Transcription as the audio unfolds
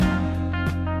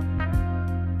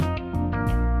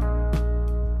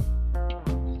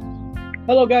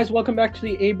Hello, guys. Welcome back to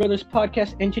the A Brothers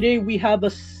podcast. And today we have a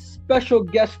special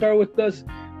guest star with us,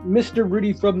 Mr.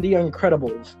 Rudy from The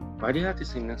Incredibles. Why do you have to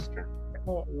say Mr.?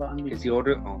 Oh, well, Is he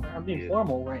older? Oh, I'm being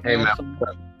formal right Hey, now. man.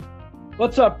 So.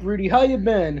 What's up, Rudy? How you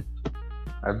been?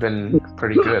 I've been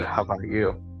pretty good. How about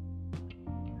you?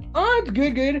 It's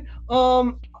good.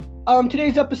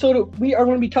 Today's episode we are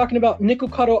going to be talking about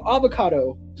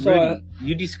Avocado. So, Rudy,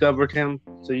 you discovered him,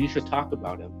 so you should talk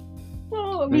about him.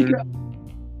 well, we could.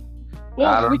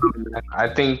 I don't know, man.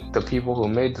 I think the people who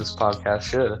made this podcast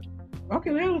should.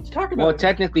 Okay, yeah, let's talk about Well, it.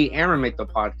 technically, Aaron made the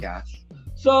podcast.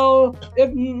 So, if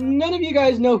none of you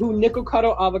guys know who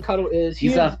Avocado is,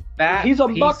 He's a fat he's a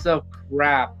piece of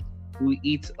crap who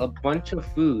eats a bunch of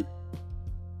food.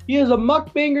 He is a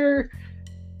mukbanger.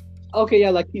 Okay, yeah,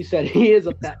 like you said, he is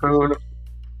a fat. Food.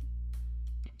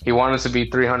 He wanted to be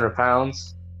 300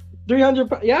 pounds.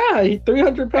 300. Yeah,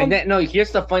 300 pounds. And then, no,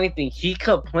 here's the funny thing. He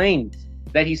complains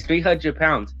that he's 300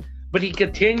 pounds, but he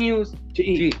continues to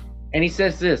eat. And he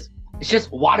says this, it's just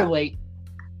water weight.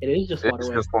 It is just It's water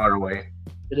weight. just water weight.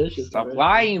 It is just Stop water weight.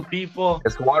 lying, people.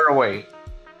 It's water weight.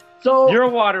 So, You're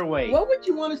water weight. what would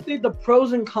you want to say the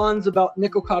pros and cons about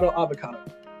Avocado?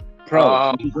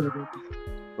 Pro.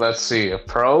 Let's see.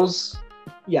 Pros.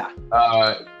 Yeah,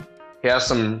 He has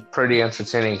some pretty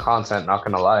entertaining content. Not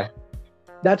gonna lie.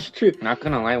 that's true. Not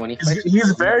gonna lie, when he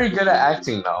He's very good at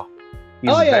acting, though. He's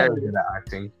Oh, yeah. very good at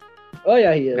acting. Oh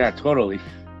yeah, he is. Yeah, totally.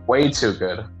 Way too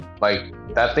good. Like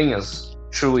that thing is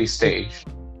truly staged.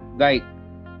 Like,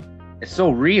 it's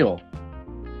so real.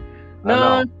 I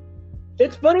Nah, know.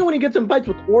 it's funny when he gets in fights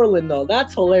with Orlin though.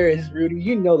 That's hilarious, Rudy.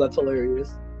 You know that's hilarious.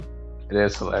 It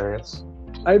is hilarious.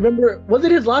 I remember, was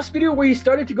it his last video where he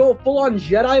started to go full on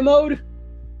Jedi mode?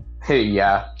 Hey,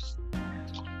 yeah.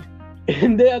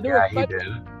 And they were Yeah, he fighting. did.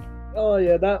 Oh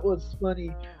yeah, that was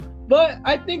funny. But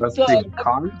I think Let's see.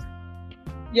 Cons?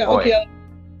 yeah, Oh, okay.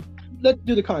 Let's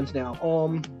do the cons now.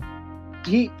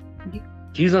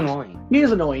 He's annoying. He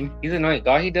is annoying. He's annoying.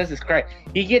 All he does is cry.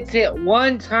 He gets hit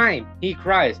one time, he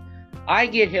cries. I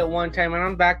get hit one time and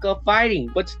I'm back up fighting.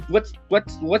 What's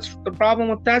the problem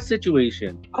with that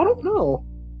situation? I don't know.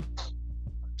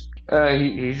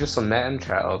 He's just a man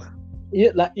child.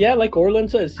 Yeah, like Orlin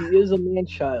says, he is a man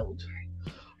child.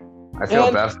 I feel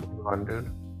And- bad for him,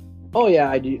 dude. Oh yeah,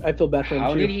 I do. I feel bad for him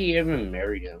How too. did he even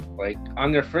marry him? Like,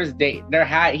 on their first date,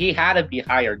 he had to be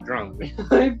high or drunk.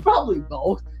 Probably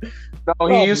both. No,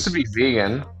 he used to be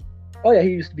vegan. Oh yeah, he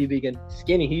used to be vegan,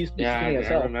 skinny. He used to be Yeah, skinny as I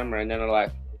hell. remember. And then they're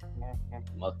like,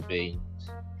 mukbang.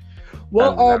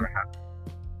 Well, That never happened.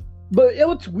 but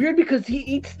it's weird because he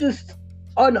eats this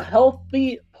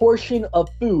unhealthy portion of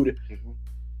food. Mhm.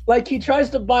 Like he tries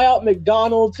to buy out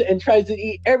McDonald's and tries to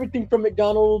eat everything from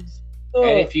McDonald's.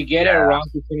 And if you get it Yeah. wrong,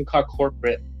 you're gonna call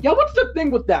corporate. Yeah, what's the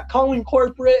thing with that? Calling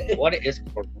corporate? What is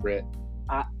corporate?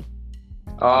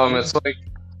 It's like,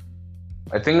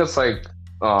 I think it's like,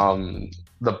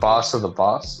 the boss of the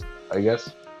boss, I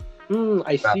guess.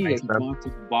 I That see. makes sense. Boss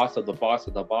of the boss of the boss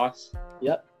of the boss.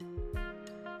 Yep.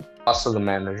 Boss of the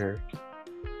manager.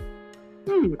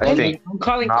 I And, think. I'm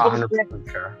calling Not corporate.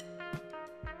 100% sure.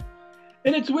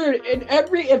 and it's weird. And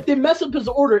if they mess up his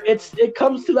order, it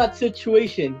comes to that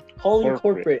situation. Calling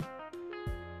corporate.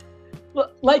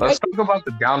 Like, Let's talk about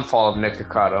the downfall of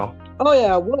Nikocado. oh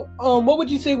yeah. What would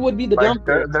you say would be the Like,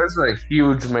 downfall? there's a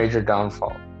huge major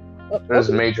downfall. There's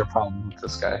Okay. major problems with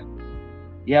this guy.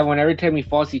 Yeah, when every time he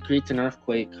falls, he creates an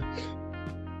earthquake.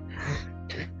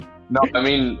 No, I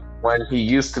mean when he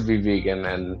used to be vegan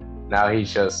and now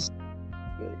he's just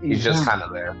kind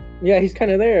of there. Yeah, he's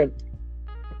kind of there.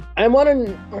 I'm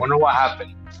wondering. I wonder what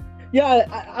happened. Yeah,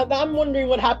 I'm wondering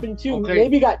what happened too. Okay.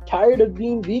 Maybe he got tired of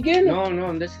being vegan.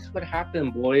 No, this is what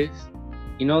happened, boys.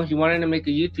 You know, he wanted to make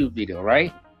a YouTube video,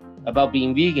 right? About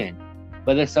being vegan.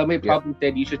 But then somebody probably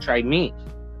said, you should try meat.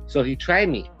 So he tried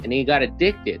meat, and he got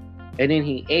addicted. And then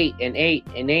he ate and ate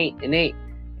and ate and ate.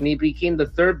 And he became the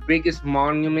third biggest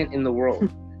monument in the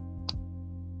world.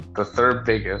 The third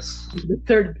biggest. The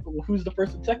third. Who's the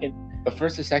first and second? The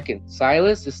first and second.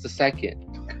 Silas is the second.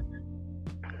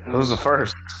 Who's the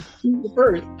first? Who's the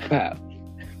first?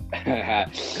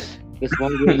 This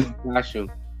one guy in the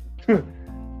classroom.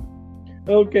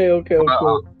 Okay.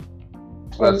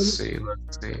 Let's see.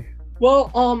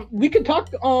 Well, we could talk.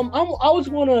 I was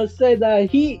gonna say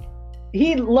that he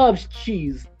loves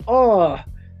cheese.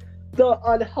 The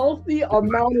unhealthy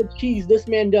amount of cheese this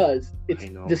man does. It's I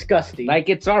know. disgusting. Like,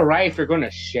 it's alright if you're going to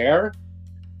share,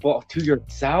 but to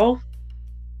yourself,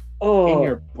 in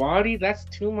your body, that's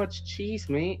too much cheese,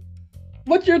 mate.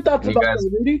 What's your thoughts You about guys-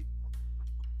 that, Rudy?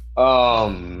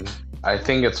 I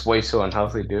think it's way too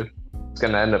unhealthy, dude. He's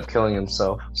gonna end up killing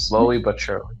himself slowly but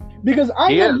surely. Because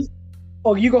He is.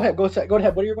 Oh, you go ahead. Go ahead.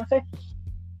 What are you gonna say?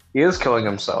 He is killing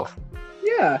himself.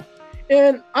 Yeah,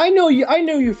 and I know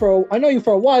you for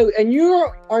a while, and you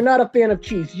are not a fan of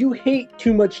cheese. You hate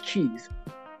too much cheese.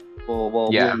 Well,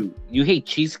 Yeah. you hate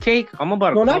cheesecake? I'm about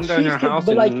to No, come not down your cheesecake, house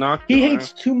but and like knock he your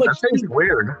hates too much That cheese. thing's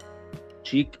weird.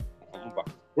 cheek.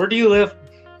 Where do you live?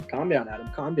 Calm down, Adam.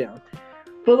 Calm down.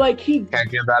 But like he Can't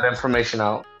give that information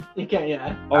out. can't.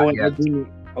 Yeah. Oh, Not yet.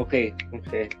 okay.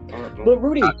 But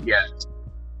Rudy, Not yet.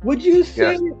 would you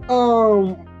say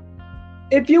Yes.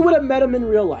 if you would have met him in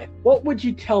real life, what would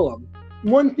you tell him?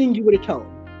 One thing you would have tell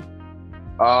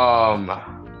him.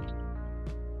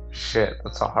 Shit,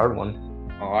 that's a hard one.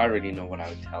 Oh, I already know what I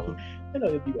would tell him. I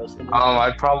know you'd be roasting.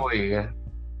 I'd probably.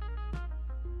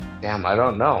 Damn, I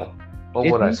don't know. What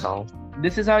would I tell him?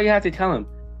 This is how you have to tell him.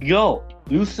 Yo,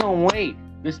 lose some weight.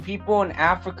 There's people in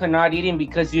Africa not eating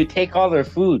because you take all their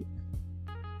food.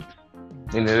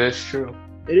 And it is true.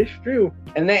 It is true.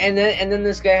 And then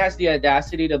this guy has the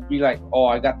audacity to be like, oh,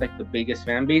 I got like the biggest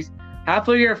fan base. Half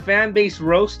of your fan base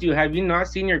roast you. Have you not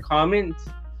seen your comments?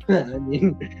 I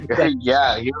mean,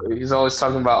 Yeah, he's always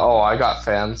talking about, oh, I got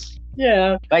fans.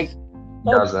 yeah. Like,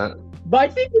 He doesn't. But I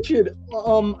think we should.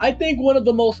 I think one of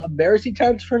the most embarrassing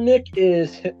times for Nick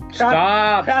is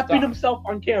crapping himself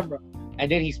on camera.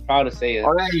 And then he's proud to say it.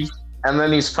 Oh, yeah, and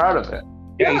then he's proud of it.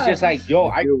 Yeah, he's just like, yo,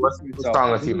 I Dude, what's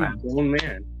wrong with you, man? Grown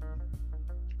man.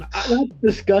 That's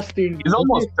disgusting. He's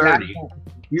almost 30.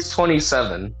 He's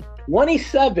 27.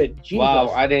 27. Jesus. Wow,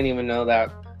 I didn't even know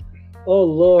that. Oh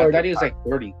Lord. I thought he was like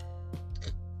 30.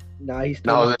 Nah, he's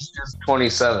No, this is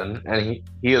 27, and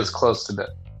he is close to that.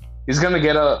 He's gonna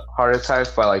get a heart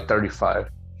attack by like 35.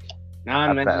 Nah,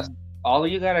 At man. best. All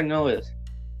you gotta know is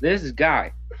this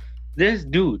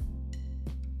dude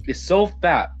is so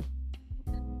fat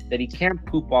that he can't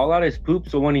poop all out his poop.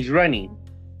 So when he's running,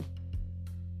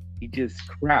 he just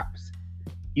craps.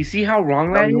 You see how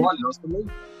wrong that You is? want to know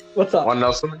something? What's up? Want to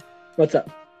know something? What's up?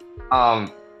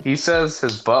 He says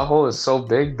his butthole is so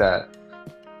big that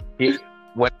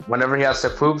whenever he has to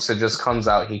poop, it just comes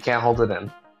out. He can't hold it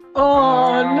in.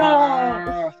 Oh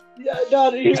no! Yeah,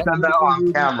 no, He said that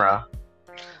on camera.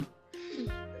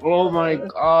 Oh my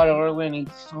God, Orlin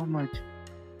eats so much.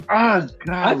 Ah,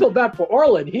 God. I feel bad for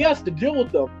Orlin. He has to deal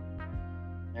with them.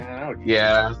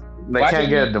 Yeah, they Why can't didn't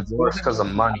get a you- divorce because of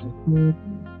money.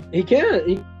 He can't.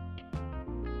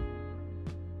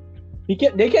 He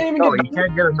can't. They can't even No, get. he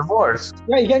can't get a divorce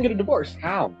Yeah, he can't get a divorce.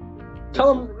 How?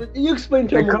 Tell him. You explain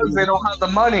to him. because they don't have the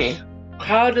money.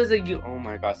 How does it get? Oh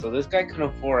my God! So this guy can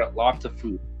afford lots of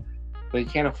food, but he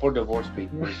can't afford divorce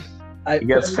papers. He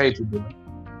gets paid to do it.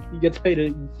 He gets paid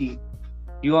to eat.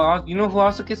 You know who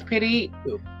also gets paid to eat?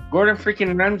 Who? Gordon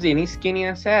freaking Ramsay, and he's skinny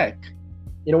as heck.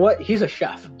 You know what? He's a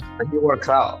chef. And he works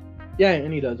out. Yeah,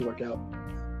 and he does work out.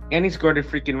 And he's Gordon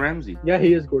freaking Ramsay. Yeah,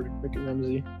 he is Gordon freaking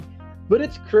Ramsay. But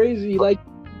it's crazy. Like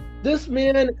this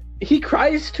man, he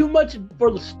cries too much for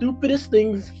the stupidest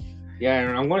things. Yeah,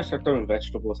 and I'm gonna start throwing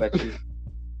vegetables at you.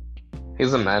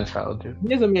 He's a man child, dude.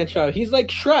 He is a man child. He's like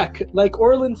Shrek. Like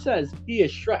Orlin says, he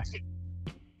is Shrek.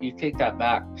 You take that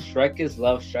back. Shrek is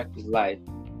love. Shrek is life.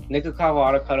 Nigga called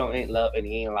Avocado ain't love and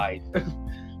he ain't life.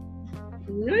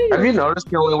 Have you noticed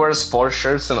he only wears 4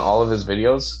 shirts in all of his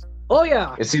videos? Oh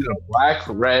yeah. It's either black,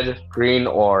 red, green,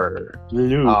 or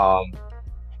Blue.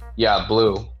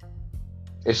 blue.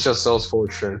 It's just those 4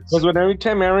 shirts. Because when every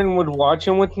time Aaron would watch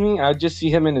him with me, I'd just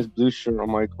see him in his blue shirt.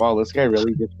 I'm like, wow, this guy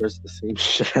really just wears the same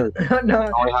shirt. No,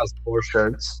 He only has 4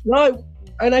 shirts. no,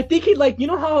 and I think he like you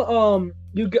know how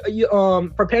you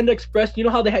for Panda Express, you know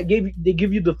how they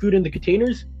give you the food in the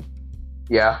containers.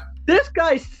 Yeah. This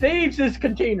guy saves his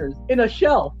containers in a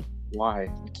shelf. Why?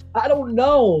 I don't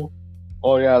know.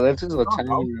 Oh yeah, this is the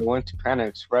time I went to Panda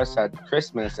Express at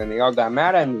Christmas and they all got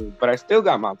mad at me, but I still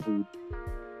got my food.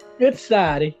 It's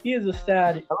sad. He is a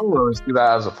sad. I don't really see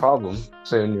that as a problem,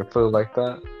 saving your food like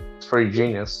that. It's pretty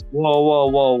genius.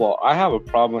 Whoa. I have a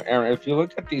problem, Aaron. If you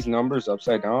look at these numbers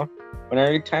upside down, when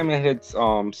every time it hits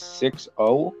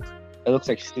 6-0, it looks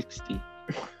like 60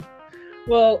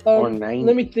 Well, or 90.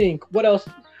 let me think. What else?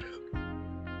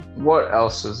 What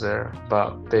else is there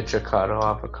about Bitchacado,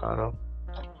 Avocado?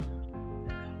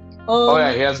 Oh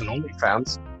Yeah, he has an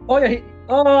OnlyFans. Oh yeah.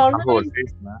 I would pay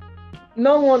for that.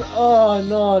 No one. Oh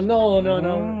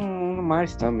no. My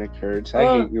stomach hurts. I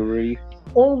hate you, Rudy.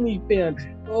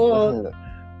 OnlyFans.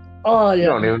 Oh You yeah.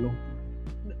 don't even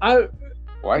know.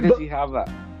 Why does he have that?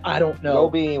 I don't know.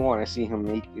 Nobody ain't want to see him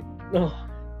naked. Oh,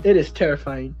 it is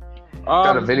terrifying.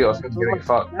 Got a video of him getting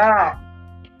fucked. My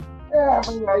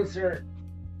eyes hurt.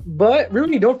 But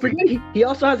Rudy, don't forget he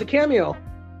also has a cameo.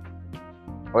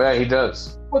 Oh yeah, he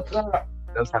does. What's that?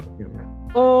 He does have a camera.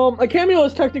 A cameo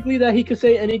is technically that he could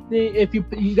say anything if you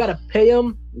gotta pay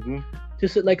him Mm-hmm. to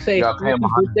say, like say You gotta pay him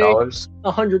happy birthday, $100.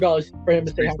 $100 for him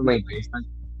to say happy birthday.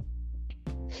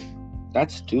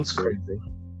 That's It's stupid. crazy.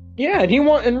 Yeah,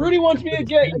 and Rudy wants me to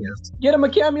get him a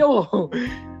cameo.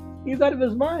 He's out of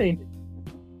his mind.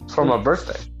 For my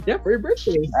birthday. Yeah, for your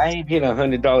birthday. I ain't paying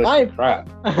 $100 for crap.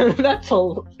 That's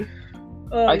all.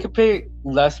 I could pay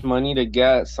less money to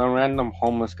get some random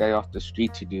homeless guy off the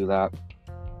street to do that.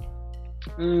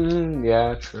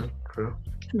 Yeah, true.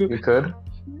 You could,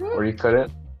 or you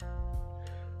couldn't.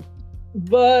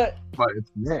 But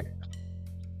It's Nick.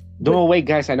 No, wait,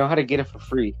 guys, I know how to get it for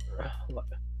free.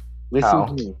 Listen How?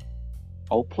 to me.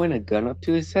 I'll point a gun up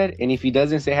to his head, and if he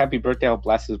doesn't say happy birthday, I'll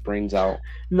blast his brains out.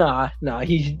 that's not.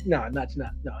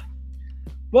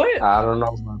 But I don't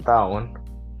know about that one.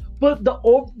 but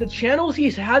the channels he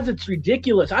has, it's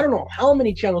ridiculous. I don't know how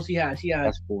many channels he has. He has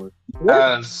That's 4.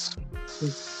 As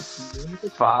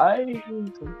 5,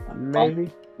 maybe.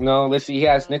 No, let's see. He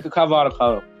has Nikocavo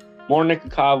Avocado, more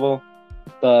Nikocavo,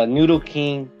 the Noodle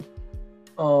King.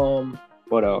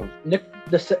 What else?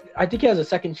 I think he has a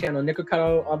second channel,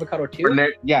 Avocado 2. Or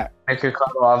Nick, Yeah,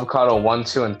 Avocado 1,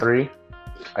 2, and 3.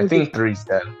 I think 3's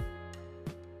dead.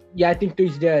 Yeah, I think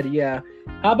 3's dead. Yeah.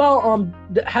 How about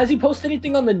has he posted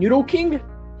anything on the Noodle King?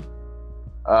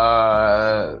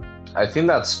 I think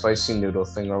that's spicy noodle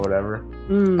thing or whatever.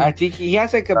 I think he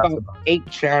has like about 8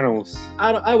 channels.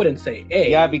 I wouldn't say 8.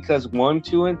 Yeah, because 1,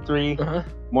 2, and 3,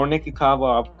 more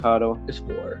Nikocavo Avocado. It's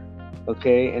 4.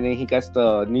 Okay, and then he gets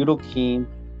the Noodle King,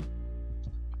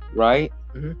 right?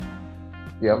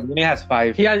 Yep. And then he has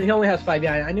 5. He only has 5.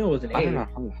 Yeah, I knew it was an 8. I don't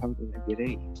know how did I get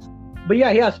 8. But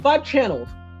yeah, he has 5 channels.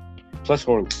 Plus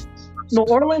Orleans. No,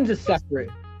 Orleans is separate.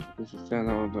 This is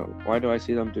why do I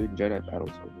see them doing Jedi battles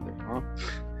over there, huh?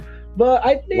 But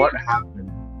I think What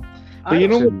happened? But you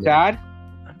know what's sad?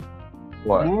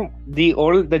 What? The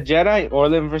Jedi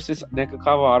Orleans versus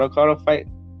Nikocavo Avocado fight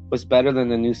was better than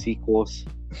the new sequels.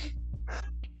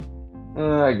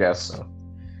 I guess so.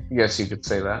 I guess you could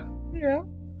say that. Yeah.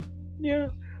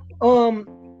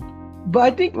 But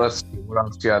I think Let's see what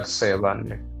else you have to say about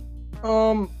Nick.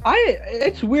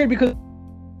 it's weird because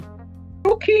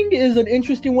Noodle King is an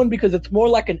interesting one because it's more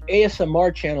like an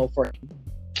ASMR channel for him.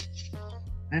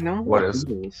 I know. What is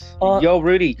Yo,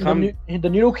 Rudy, come. The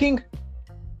Noodle King?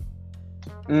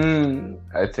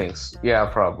 I think so. Yeah,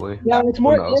 probably. Yeah, it's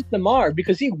more ASMR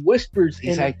because he whispers.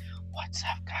 He's like, "What's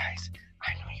up, guys?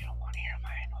 I know you don't want to hear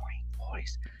my annoying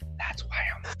voice. That's why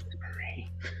I'm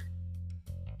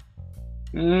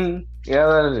whispering." Yeah,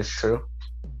 that is true.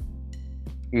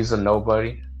 He's a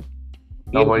nobody.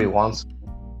 Nobody wants him.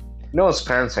 You know his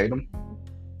parents hate him?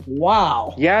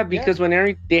 Wow. Yeah, because when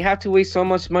they have to waste so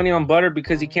much money on butter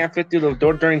because he can't fit through the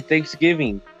door during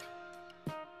Thanksgiving.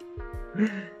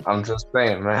 I'm just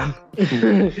saying, man.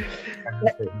 I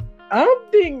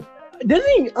don't think does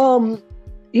he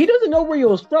he doesn't know where he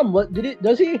was from.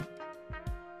 Does he?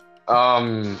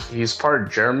 He's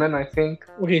part German, I think.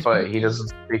 Okay, but he doesn't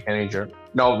speak any German.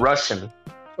 No, Russian.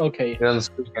 Okay. He doesn't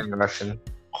speak any Russian.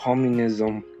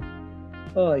 Communism.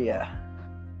 Oh yeah.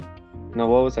 No,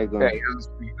 what was I going? Yeah, he doesn't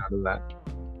speak out of that.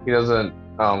 He doesn't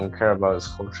care about his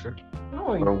culture.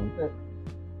 No,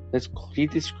 He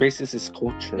disgraces his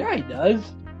culture. yeah, he does.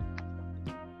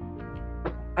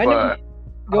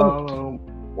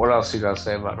 What else you gotta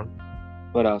say about him?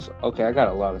 What else? Okay, I got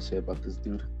a lot to say about this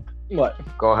dude. What?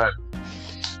 Go ahead.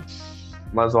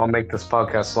 Might as well make this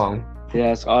podcast long.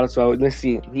 Yes, also, let's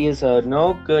see. He is a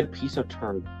no good piece of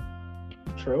turd.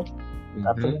 True.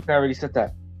 I think I already said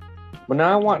that. But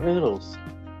now I want noodles.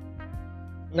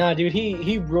 Nah, dude,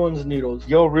 he ruins noodles.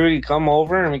 Yo, Rudy, come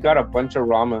over and we got a bunch of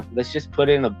ramen. Let's just put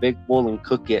it in a big bowl and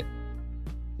cook it.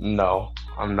 No,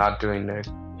 I'm not doing that.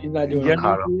 He's not doing You're it.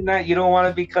 not doing that? You don't want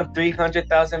to become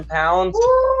 300,000 pounds?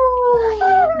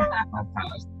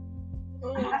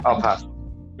 I'll pass.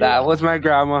 That was my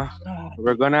grandma.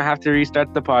 We're going to have to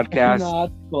restart the podcast. No,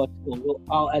 it's cool.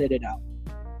 I'll edit it out.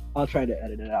 I'll try to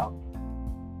edit it out.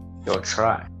 You'll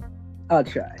try. I'll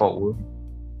try. But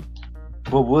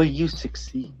will you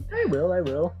succeed? I will.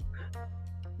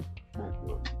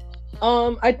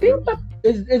 I think that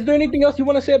is there anything else you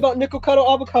want to say about Nikocado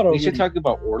Avocado? We should talk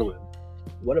about Orland.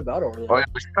 What about Orland? Oh, yeah,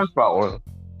 we should talk about Orland.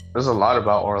 There's a lot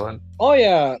about Orland. Oh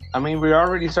yeah. I mean, we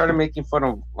already started making fun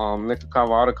of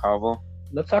Nikocavo Avocado.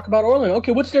 Let's talk about Orland.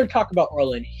 Okay, what's there to talk about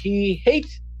Orland? He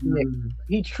hates Nick.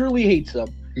 He truly hates him.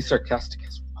 He's sarcastic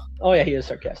as fuck. Oh yeah, he is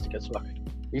sarcastic as fuck.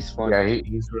 He's funny. Yeah,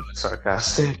 he's really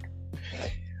sarcastic.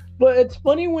 But it's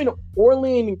funny when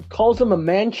Orland calls him a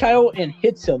man-child and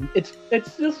hits him. It's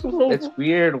just so... It's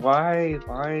weird. Why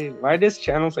this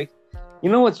channel's like... You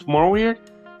know what's more weird?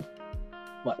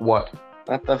 What?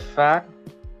 That the fact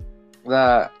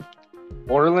that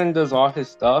Orland does all his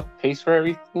stuff, pays for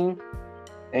everything,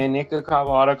 and Nick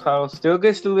Avocado still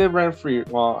gets to live rent free.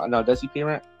 Well, no, does he pay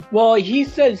rent? Well, he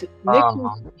says Nick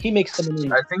he makes some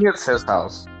money. I think it's his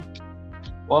house.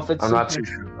 Well, if it's I'm not too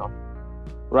sure though.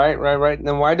 Right.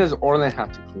 Then why does Orland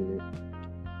have to clean it?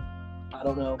 I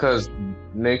don't know. Because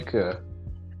Nick,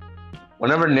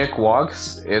 whenever Nick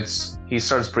walks, he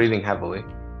starts breathing heavily.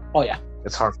 Oh yeah.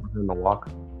 It's hard for him to walk.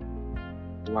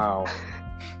 Wow.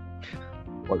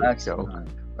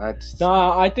 That's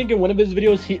Nah, I think in one of his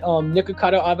videos, Nick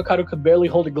Avocado could barely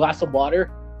hold a glass of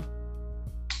water.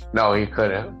 No, he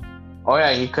couldn't. Oh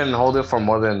yeah, he couldn't hold it for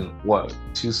more than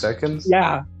 2 seconds.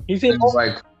 Yeah, he said. It's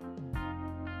like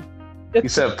he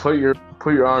said, put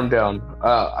your arm down.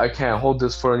 I can't hold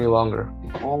this for any longer.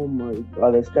 Oh my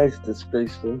god, this guy's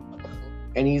disgraceful.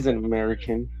 And he's an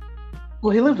American.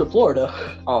 Well, he lives in Florida.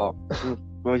 Oh,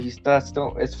 well, that's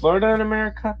still. Is Florida in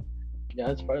America? Yeah,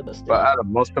 it's part of the state. But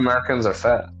most Americans are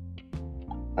fat.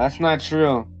 That's not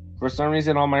true. For some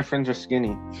reason, all my friends are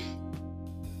skinny.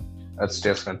 That's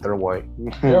different. They're white.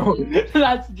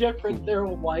 That's different. They're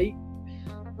white.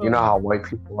 You know how white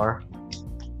people are.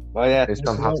 Oh yeah, they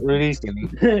somehow really skinny.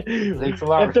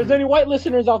 If there's any white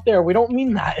listeners out there, we don't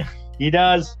mean that. He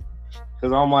does,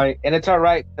 because I'm white, and it's all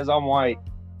right because I'm white.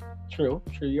 True,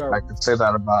 you are. I could say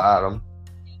that about Adam.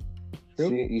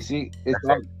 See, you see,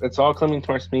 it's all coming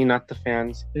towards me, not the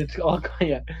fans. It's all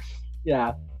yeah.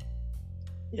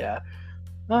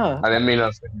 I didn't mean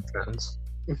us any fans.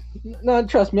 No,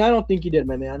 trust me, I don't think you did,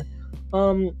 my man.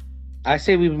 I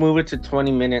say we move it to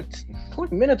 20 minutes.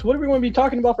 20 minutes? What are we going to be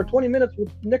talking about for 20 minutes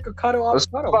with Nick Avocado? Let's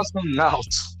talk about something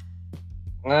else.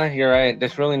 You're right.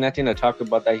 There's really nothing to talk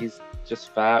about. That he's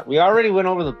just fat. We already went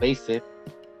over the basic.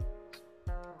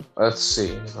 Let's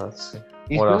see. What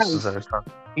else is there to talk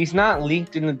about? He's not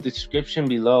linked in the description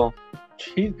below.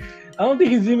 I don't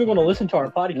think he's even going to listen to our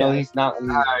podcast. No, he's not.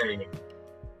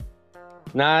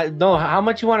 No. How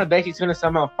much you want to bet he's going to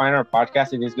somehow find our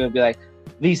podcast and he's going to be like,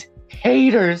 these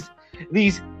haters,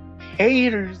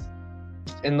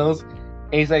 and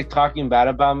he's like talking bad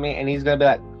about me, and he's going to be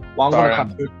like, well,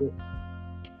 I'm going to.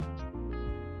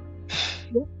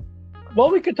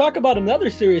 Well, we could talk about another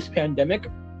serious pandemic,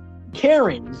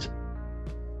 Karens.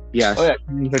 Yes. Oh yeah,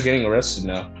 they're getting arrested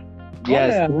now.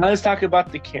 Yes. Yeah. Now let's talk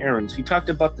about the Karens. We talked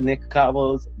about the Nick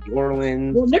Cabos, the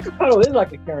Orlands. Well, Nick Avocado is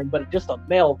like a Karen, but just a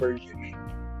male version.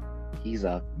 He's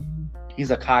a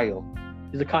Kyle.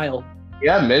 He's a Kyle. He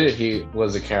admitted he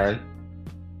was a Karen.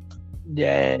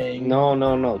 Dang.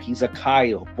 No. He's a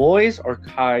Kyle. Boys are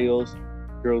Kyles.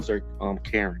 Girls are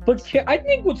Karen. But I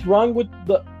think what's wrong with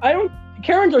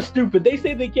Karens are stupid. They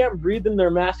say they can't breathe in their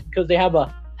mask because they have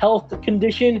a health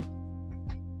condition.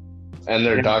 And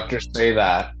their doctors say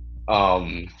that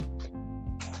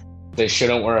they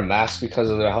shouldn't wear a mask because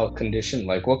of their health condition.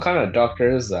 Like, what kind of doctor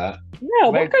is that? Yeah,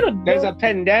 what kind of... There's a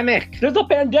pandemic. There's a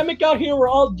pandemic out here. We're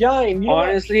all dying.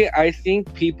 Honestly, I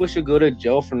think people should go to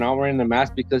jail for not wearing the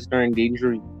mask because they're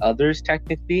endangering others,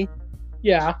 technically.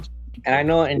 Yeah. And I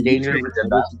know endangering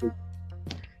others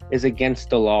is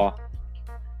against the law.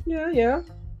 Yeah.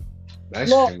 Nice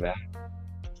well, that.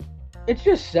 It's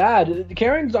just sad. The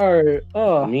Karens are...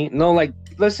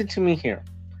 listen to me here.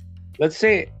 Let's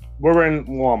say we're in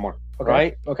Walmart,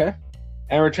 right? Okay.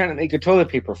 And we're trying to make a toilet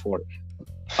paper for it.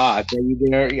 I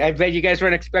bet you guys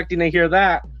weren't expecting to hear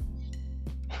that.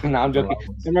 No, I'm joking.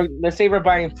 Let's say we're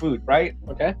buying food, right?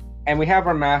 Okay. And we have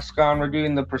our mask on. We're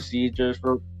doing the procedures.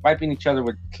 We're wiping each other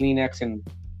with Kleenex and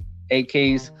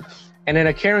AKs. And then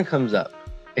a Karen comes up,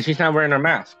 and she's not wearing her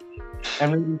mask.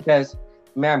 And Rudy says,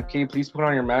 "Ma'am, can you please put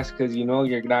on your mask because you know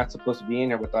you're not supposed to be in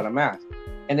here without a mask."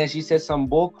 And then she says some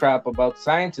bull crap about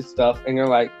science and stuff. And you're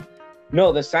like,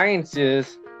 no, the science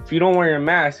is if you don't wear your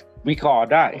mask, we can all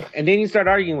die. And then you start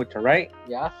arguing with her, right?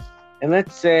 Yeah. And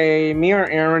let's say me or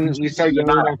Aaron, we start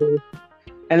yelling at her.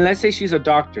 And let's say she's a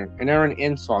doctor, and Aaron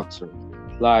insults her.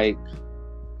 Like,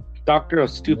 doctor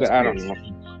of stupid, I don't know.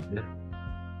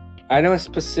 I know it's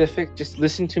specific, just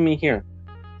listen to me here.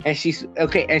 And she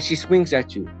swings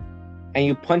at you. And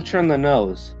you punch her in the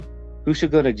nose. Who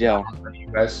should go to jail?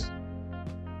 You guys?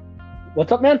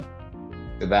 What's up, man?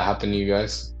 Did that happen to you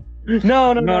guys?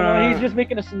 No. He's just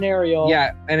making a scenario.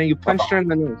 Yeah, and then you punched her in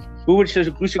the nose. Who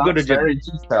should go to jail? Very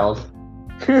detailed.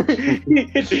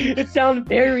 It sounds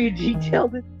very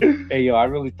detailed. Hey, yo, I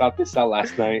really thought this out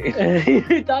last night.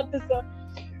 You thought this out?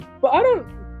 But I don't...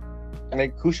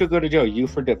 Like, who should go to jail? You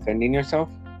for defending yourself?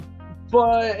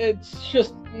 But it's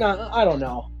just... I don't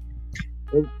know.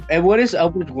 And what is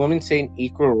up with women saying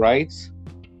equal rights?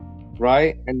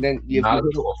 Right? And then if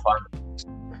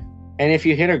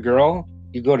you hit a girl,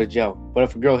 you go to jail. But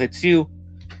if a girl hits you,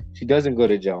 she doesn't go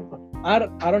to jail. I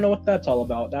don't know what that's all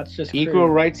about. That's just Equal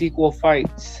crazy. rights, equal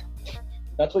fights.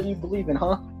 That's what you believe in,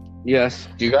 huh? Yes.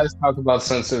 Do you guys talk about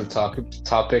sensitive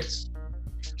topics?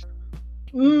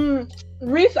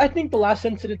 Reese, I think the last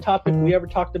sensitive topic we ever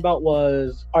talked about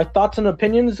was our thoughts and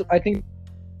opinions. I think.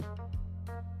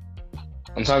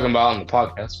 I'm talking about on the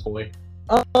podcast, boy.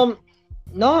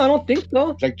 No, I don't think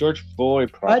so. Like George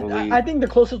Floyd, probably. I think the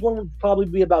closest one would probably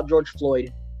be about George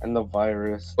Floyd. And the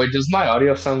virus. Wait, does my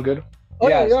audio sound good? Oh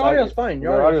yeah, your audio's fine.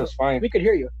 Your audio's fine. We could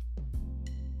hear you.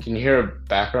 Can you hear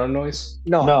background noise?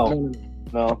 No.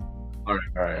 All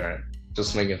right.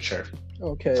 Just making sure.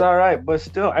 Okay. It's all right, but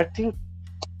still, I think.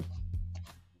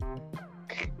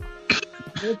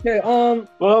 Okay.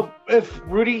 Well, if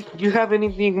Rudy, do you have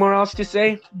anything more else to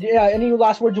say? Yeah. Any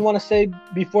last words you want to say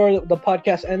before the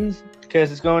podcast ends?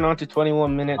 Because it's going on to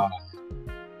 21 minutes.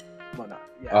 Why not?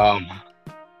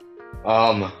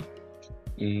 Yeah.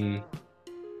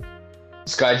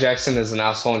 Sky Jackson is an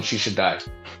asshole and she should die.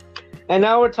 And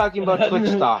now we're talking about Twitch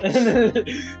stocks.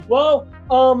 Well,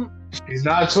 She's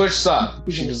not a Twitch stop.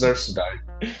 She deserves to die.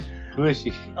 Who is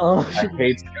she? I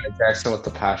hate Sky Jackson with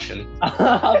the passion.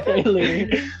 Okay,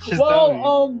 Lee.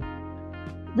 Well,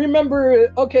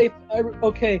 remember. Okay.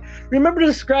 Remember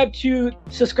to subscribe to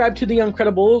the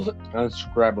Uncredibles.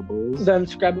 Unscribables.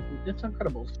 It's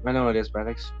Uncredibles. I know it is, but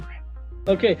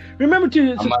Okay. Remember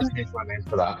to. I must change my name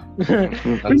for that.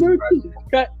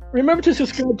 Remember to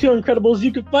subscribe to Uncredibles.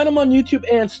 You can find them on YouTube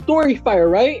and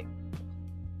Storyfire, right?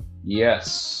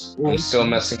 Yes. I'm still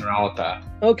messing around with that.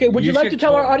 Okay. Would you like to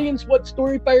tell our tell- audience what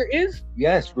Storyfire is?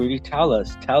 Yes, Rudy, tell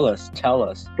us.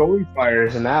 Storyfire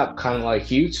is an app kind of like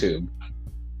YouTube.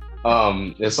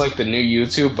 It's like the new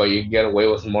YouTube, but you can get away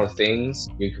with more things.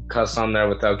 You could cuss on there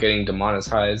without getting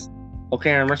demonetized.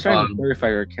 Okay, I'm starting a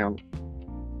Storyfire account.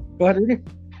 Go ahead, Rudy.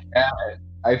 Yeah,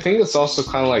 I think it's also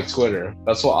kind of like Twitter.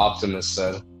 That's what Optimus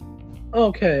said.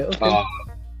 Okay. It's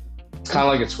kind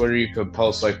of like a Twitter. You could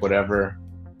post like whatever,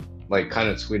 like kind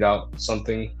of tweet out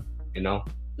something, you know.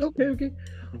 Okay.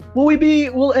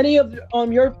 Will any of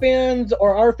your fans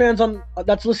or our fans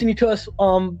that's listening to us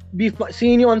be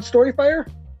seeing you on Storyfire?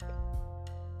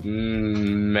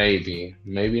 Maybe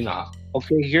not.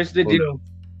 Okay, here's the deal.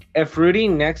 If Rudy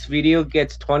next video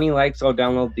gets 20 likes, I'll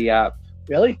download the app.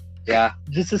 Really? Yeah.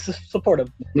 Just to support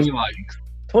him. 20 likes.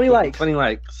 20 likes. 20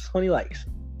 likes. 20 likes.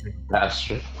 That's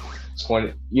true.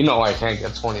 20. You know I can't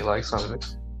get 20 likes on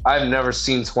it. I've never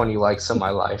seen 20 likes in my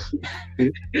life.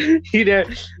 He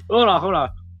did. Hold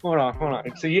on.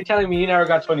 So you're telling me you never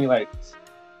got 20 likes?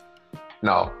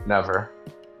 No, never.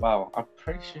 Wow, I'm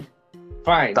pretty sure.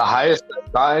 Fine. The highest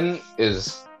I've gotten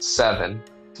is 7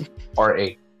 or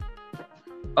 8.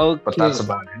 Okay. But that's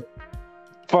about it.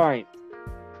 Fine.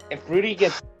 If Rudy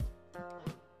gets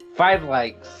 5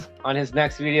 likes on his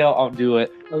next video, I'll do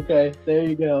it. Okay, there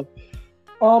you go.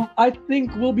 I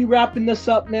think we'll be wrapping this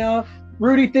up now.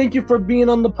 Rudy, thank you for being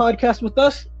on the podcast with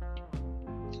us.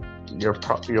 You're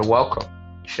welcome.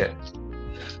 Shit.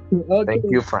 Okay. Thank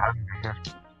you for having me here.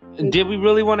 Did we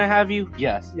really want to have you?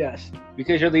 Yes. Yes.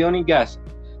 Because you're the only guest.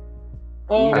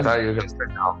 I thought you were gonna say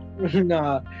no.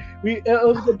 Nah. It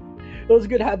was good. It was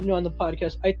good having you on the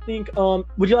podcast. I think.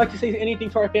 Would you like to say anything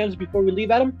to our fans before we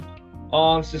leave, Adam?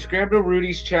 Subscribe to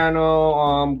Rudy's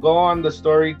channel. Go on the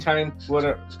Storyfire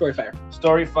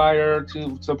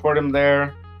to support him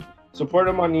there. Support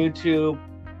him on YouTube.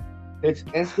 It's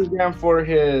Instagram for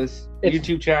his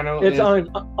YouTube channel. It's on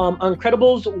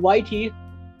Uncredibles YT.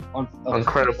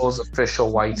 Uncredibles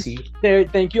official YT. There,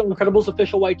 thank you, Uncredibles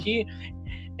official YT.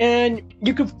 And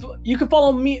you can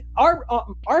follow me our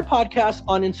podcast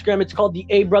on Instagram. It's called the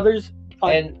A Brothers.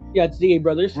 It's the A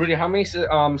Brothers. Rudy, how many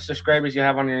subscribers you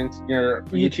have on your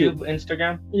YouTube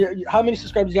Instagram? Yeah, how many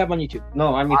subscribers do you have on YouTube?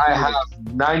 No, I mean I have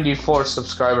 94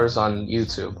 subscribers on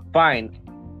YouTube. Fine.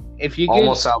 If you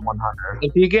almost at 100.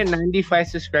 If you get 95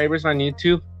 subscribers on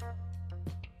YouTube,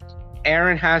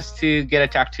 Aaron has to get a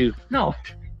tattoo. No,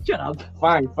 shut up.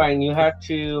 Fine. You have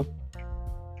to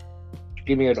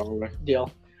give me $1. Deal.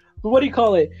 But what do you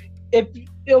call it? If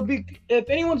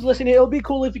anyone's listening, it'll be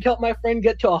cool if you help my friend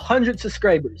get to 100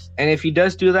 subscribers. And if he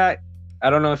does do that, I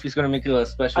don't know if he's gonna make it a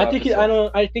special. I think he's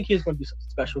gonna do something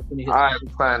special for me. I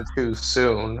plan to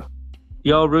soon.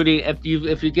 Yo, Rudy, if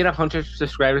you get 100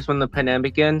 subscribers when the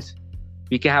pandemic ends,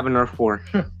 you can have a Nerf 4.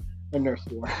 A Nerf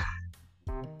 4.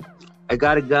 I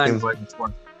got a gun. Seems like it's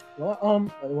fun. Well,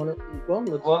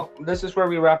 this is where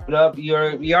we wrap it up.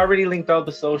 We already linked all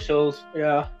the socials.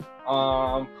 Yeah.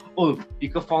 You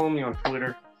can follow me on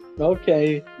Twitter.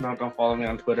 Okay. No, don't follow me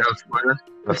on Twitter.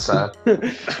 That's sad.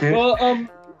 Well,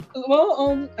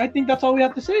 I think that's all we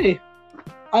have to say.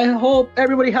 I hope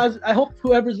everybody has. I hope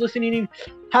whoever's listening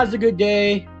has a good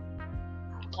day.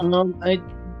 I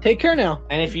take care now.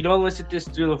 And if you don't listen to this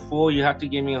through the full, you have to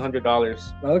give me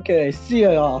 $100. Okay, see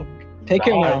y'all. Take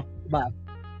care Bye. now. Bye.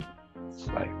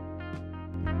 Bye.